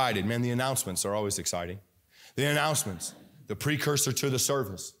get excited. Man, the announcements are always exciting. The announcements, the precursor to the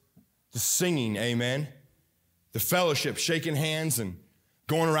service, the singing, amen. The fellowship, shaking hands and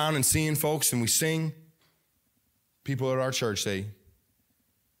going around and seeing folks, and we sing. People at our church say,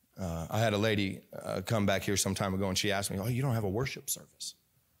 I had a lady come back here some time ago, and she asked me, oh, you don't have a worship service?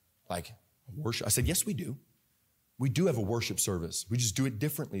 Like, worship? I said, yes, we do. We do have a worship service. We just do it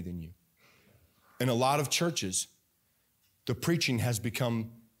differently than you. In a lot of churches, the preaching has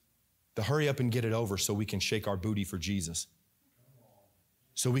become the hurry up and get it over so we can shake our booty for Jesus.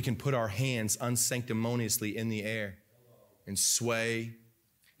 So we can put our hands unsanctimoniously in the air and sway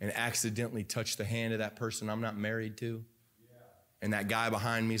and accidentally touch the hand of that person I'm not married to. And that guy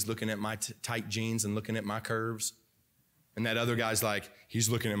behind me is looking at my tight jeans and looking at my curves. And that other guy's like, he's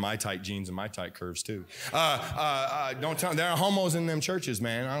looking at my tight jeans and my tight curves too. Don't tell, there are homos in them churches,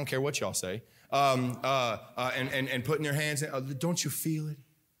 man. I don't care what y'all say. And putting their hands in, don't you feel it?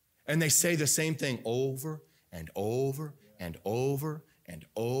 And they say the same thing over and over and over and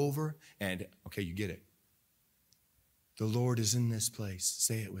over and, okay, you get it. The Lord is in this place.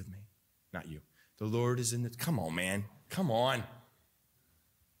 Say it with me. Not you. The Lord is in this. Come on, man. Come on.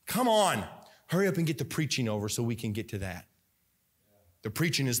 Come on. Hurry up and get the preaching over so we can get to that. The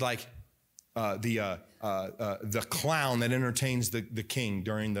preaching is like the clown that entertains the king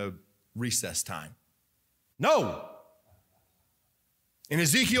during the recess time. No. In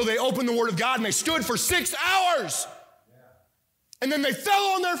Ezekiel, they opened the word of God and they stood for 6 hours. And then they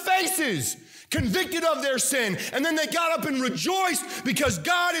fell on their faces, convicted of their sin. And then they got up and rejoiced because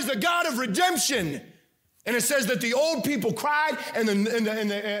God is a God of redemption. And it says that the old people cried and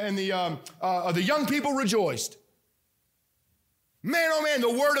the young people rejoiced. Man, oh man, the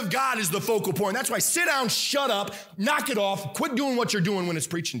word of God is the focal point. That's why sit down, shut up, knock it off, quit doing what you're doing when it's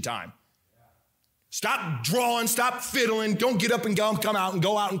preaching time. Stop drawing, stop fiddling. Don't get up and come out and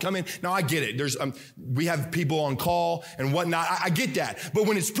go out and come in. Now, I get it. We have people on call and whatnot. I get that. But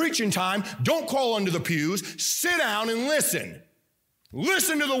when it's preaching time, don't crawl under the pews. Sit down and listen.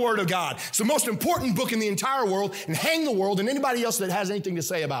 Listen to the word of God. It's the most important book in the entire world, and hang the world and anybody else that has anything to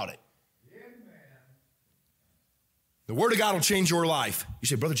say about it. The word of God will change your life. You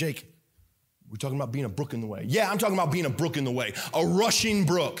say, Brother Jake, we're talking about being a brook in the way. Yeah, I'm talking about being a brook in the way, a rushing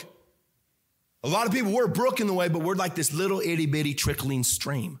brook. A lot of people, we're a brook in the way, but we're like this little itty bitty trickling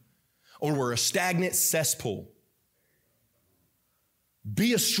stream, or we're a stagnant cesspool.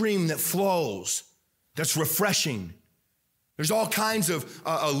 Be a stream that flows, that's refreshing. There's all kinds of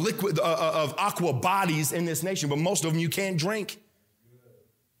aqua bodies in this nation, but most of them you can't drink.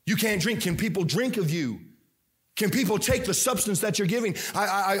 You can't drink. Can people drink of you? Can people take the substance that you're giving?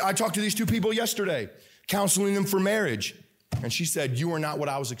 I talked to these two people yesterday, counseling them for marriage, and she said, "You are not what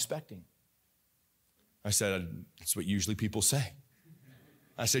I was expecting." I said, "That's what usually people say."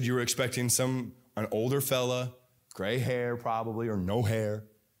 I said, "You were expecting an older fella, gray hair probably, or no hair,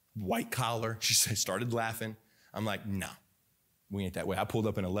 white collar." She started laughing. I'm like, "No, we ain't that way." I pulled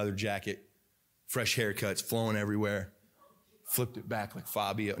up in a leather jacket, fresh haircuts flowing everywhere, flipped it back like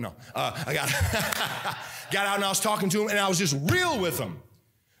Fabio. No, I got out and I was talking to him, and I was just real with him,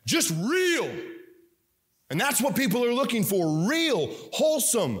 just real. And that's what people are looking for: real,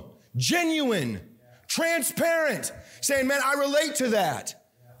 wholesome, genuine. Transparent, saying, man, I relate to that.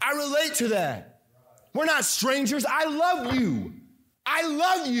 I relate to that. We're not strangers. I love you. I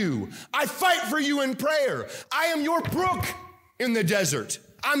love you. I fight for you in prayer. I am your brook in the desert.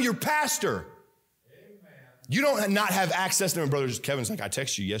 I'm your pastor. Amen. You don't not have access to my brothers. Kevin's like, I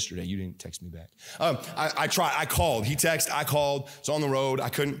texted you yesterday. You didn't text me back. I tried. I called. He texted. I called. It's on the road. I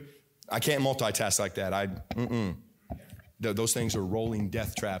can't multitask like that. Those things are rolling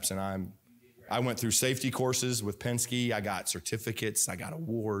death traps, and I went through safety courses with Penske. I got certificates. I got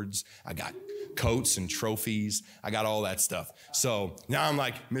awards. I got coats and trophies. I got all that stuff. So now I'm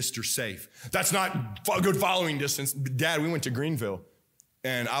like Mr. Safe. That's not good following distance. Dad, we went to Greenville,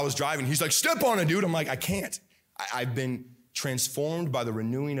 and I was driving. He's like, step on it, dude. I'm like, I can't. I've been transformed by the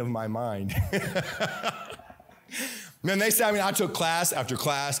renewing of my mind. Man, they said, I took class after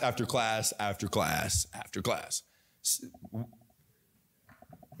class after class after class after class.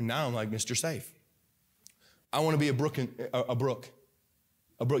 And now I'm like Mr. Safe. I want to be a brook.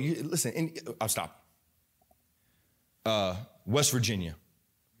 Listen, I'll stop. West Virginia.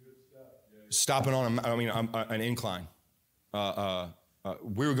 Stopping on an incline.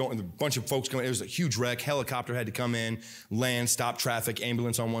 We were going, a bunch of folks going, it was a huge wreck. Helicopter had to come in, land, stop traffic,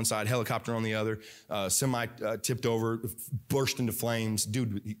 ambulance on one side, helicopter on the other. Semi tipped over, burst into flames.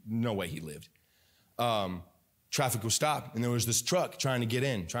 Dude, no way he lived. Traffic was stopped, and there was this truck trying to get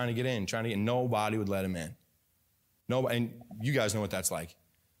in. Nobody would let him in. Nobody, and you guys know what that's like.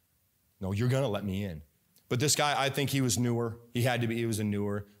 No, you're going to let me in. But this guy, I think he was newer. He was a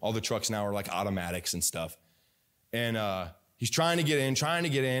newer. All the trucks now are like automatics and stuff. And he's trying to get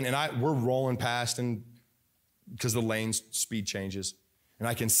in, and we're rolling past, and because the lane's speed changes. And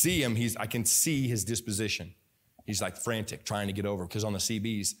I can see him, I can see his disposition. He's like frantic, trying to get over, because on the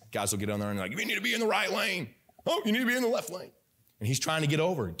CBs, guys will get on there and they're like, you need to be in the right lane. Oh, you need to be in the left lane. And he's trying to get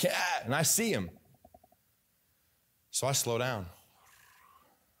over, and I see him. So I slow down,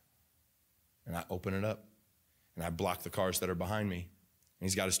 and I open it up, and I block the cars that are behind me. And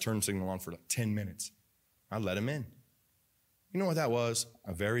he's got his turn signal on for like 10 minutes. I let him in. You know what that was?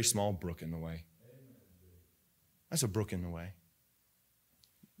 A very small brook in the way. That's a brook in the way.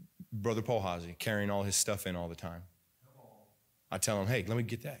 Brother Paul Hazy carrying all his stuff in all the time. I tell him, hey, let me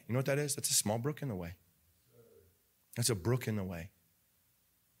get that. You know what that is? That's a small brook in the way. That's a brook in the way.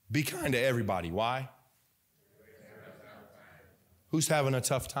 Be kind to everybody. Why? Who's having a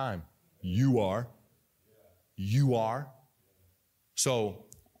tough time? You are. You are. So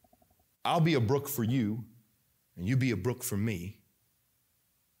I'll be a brook for you, and you be a brook for me,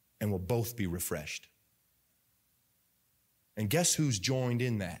 and we'll both be refreshed. And guess who's joined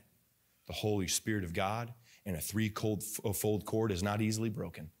in that? The Holy Spirit of God, and a threefold cord is not easily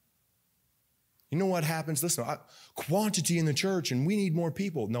broken. You know what happens? Listen, quantity in the church, and we need more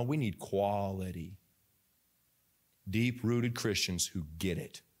people. No, we need quality. Deep-rooted Christians who get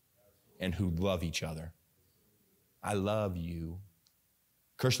it and who love each other. I love you.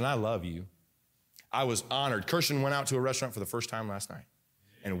 Kirsten, I love you. I was honored. Kirsten went out to a restaurant for the first time last night,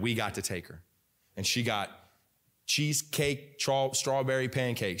 and we got to take her. And she got cheesecake, strawberry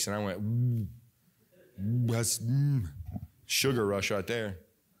pancakes, and I went, ooh, that's sugar rush right there.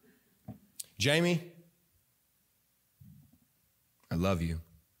 Jamie, I love you.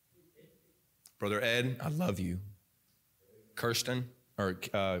 Brother Ed, I love you. Kirsten, no,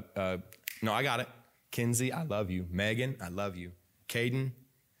 I got it. Kinsey, I love you. Megan, I love you. Caden,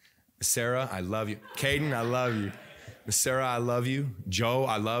 Sarah, I love you. Caden, I love you. Miss Sarah, I love you. Joe,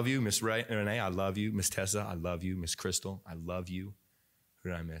 I love you. Miss Renee, I love you. Miss Tessa, I love you. Miss Crystal, I love you. Who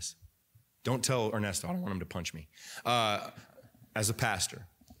did I miss? Don't tell Ernesto. I don't want him to punch me. As a pastor.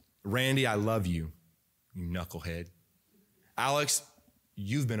 Randy, I love you. You knucklehead. Alex,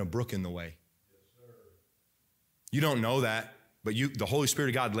 you've been a brook in the way. You don't know that, but the Holy Spirit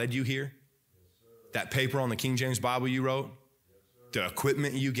of God led you here. That paper on the King James Bible you wrote, the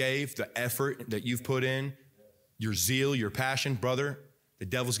equipment you gave, the effort that you've put in, your zeal, your passion, brother, the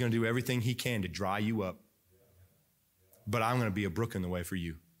devil's going to do everything he can to dry you up. But I'm going to be a brook in the way for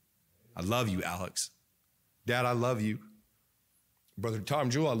you. I love you, Alex. Dad, I love you. Brother Tom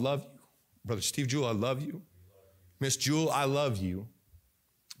Jewell, I love you. Brother Steve Jewell, I love you. Miss Jewell, I love you.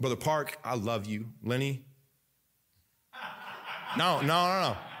 Brother Park, I love you. Lenny? No.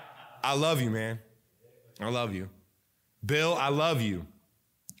 I love you, man. I love you. Bill, I love you.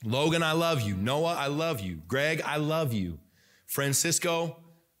 Logan, I love you. Noah, I love you. Greg, I love you. Francisco,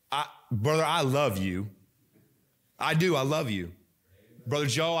 brother, I love you. I do, I love you. Brother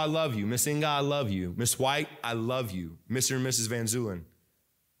Joe, I love you. Miss Inga, I love you. Miss White, I love you. Mr. and Mrs. Van Zulen,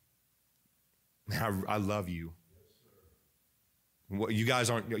 I love you. You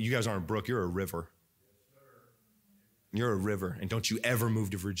guys aren't a brook, you're a river. You're a river, and don't you ever move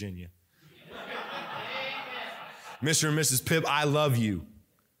to Virginia. Mr. and Mrs. Pibb, I love you.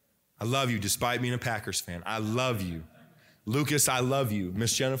 I love you despite being a Packers fan. I love you. Lucas, I love you.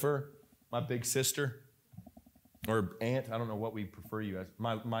 Miss Jennifer, my big sister, or aunt, I don't know what we prefer you as.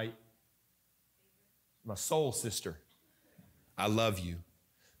 My soul sister, I love you.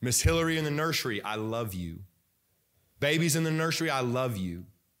 Miss Hillary in the nursery, I love you. Babies in the nursery, I love you.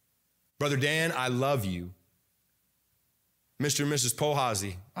 Brother Dan, I love you. Mr. and Mrs.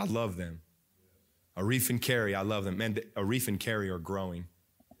 Pohazi, I love them. Arif and Carrie, I love them. Man, Arif and Carrie are growing.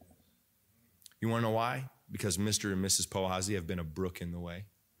 You want to know why? Because Mr. and Mrs. Pohazi have been a brook in the way.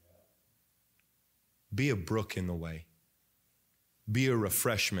 Be a brook in the way. Be a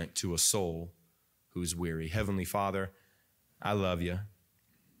refreshment to a soul who's weary. Heavenly Father, I love you.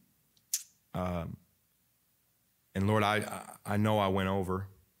 And Lord, I know I went over,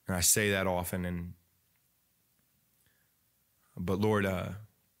 and I say that often. But Lord,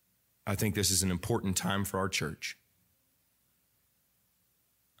 I think this is an important time for our church.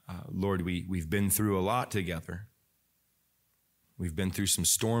 Lord, we've been through a lot together. We've been through some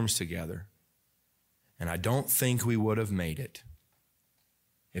storms together. And I don't think we would have made it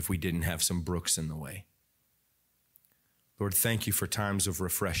if we didn't have some brooks in the way. Lord, thank you for times of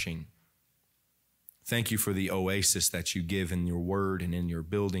refreshing. Thank you for the oasis that you give in your word and in your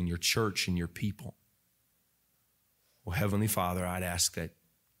building, your church and your people. Well, Heavenly Father, I'd ask that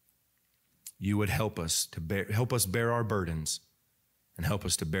you would help us bear our burdens and help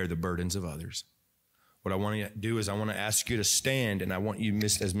us to bear the burdens of others. What I want to do is I want to ask you to stand, and I want you,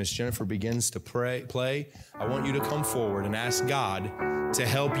 as Miss Jennifer begins to play, I want you to come forward and ask God to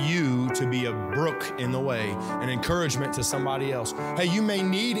help you to be a brook in the way, an encouragement to somebody else. Hey, you may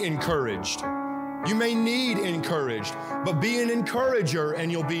need encouraged. You may need encouraged, but be an encourager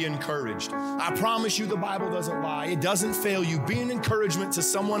and you'll be encouraged. I promise you the Bible doesn't lie. It doesn't fail you. Be an encouragement to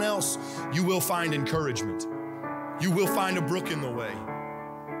someone else. You will find encouragement. You will find a brook in the way.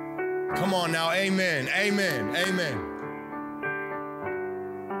 Come on now, amen, amen, amen.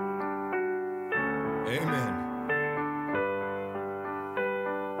 Amen.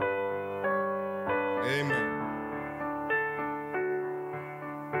 Amen.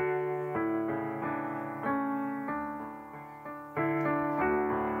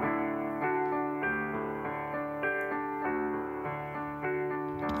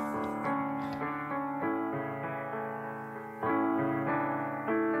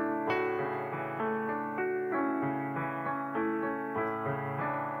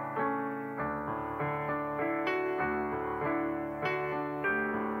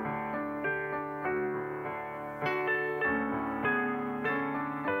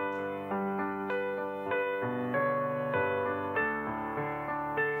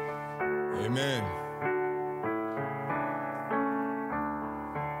 Amen.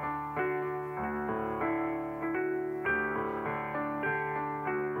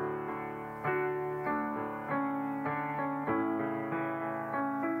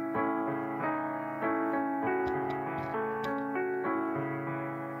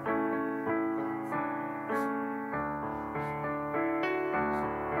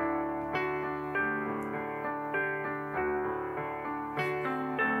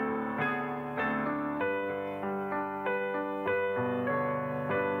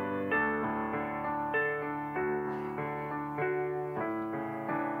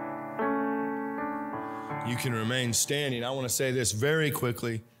 You can remain standing. I want to say this very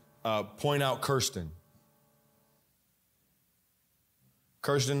quickly. Point out Kirsten.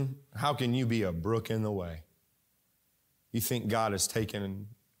 Kirsten, how can you be a brook in the way? You think God has taken,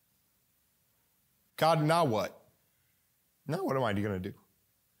 God, now what? Now what am I going to do?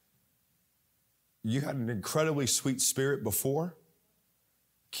 You had an incredibly sweet spirit before.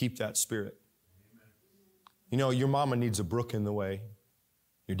 Keep that spirit. You know, your mama needs a brook in the way.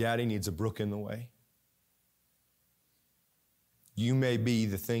 Your daddy needs a brook in the way. You may be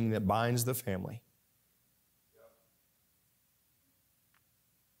the thing that binds the family.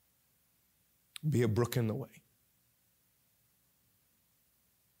 Be a brook in the way.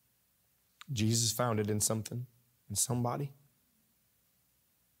 Jesus found it in something, in somebody.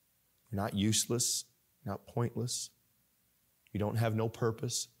 You're not useless, not pointless. You don't have no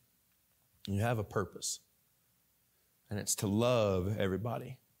purpose. You have a purpose. And it's to love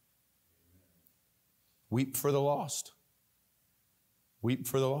everybody. Weep for the lost. Weep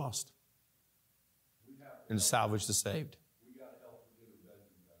for the lost. And salvage the saved. We got help to get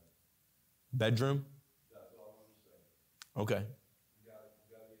a bedroom. That's all I'm saying. Okay.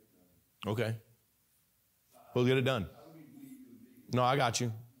 Okay. We'll get it done. No, I got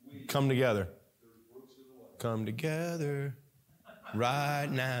you. Come together. Come together right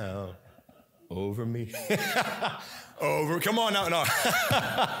now over me. Come on now. No.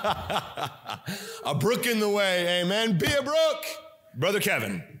 A brook in the way. Amen. Be a brook. Brother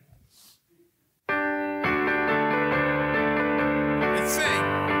Kevin. Let's sing.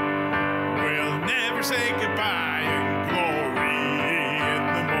 We'll never say goodbye in glory in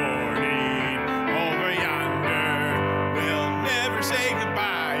the morning over yonder. We'll never say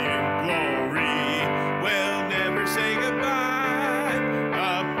goodbye.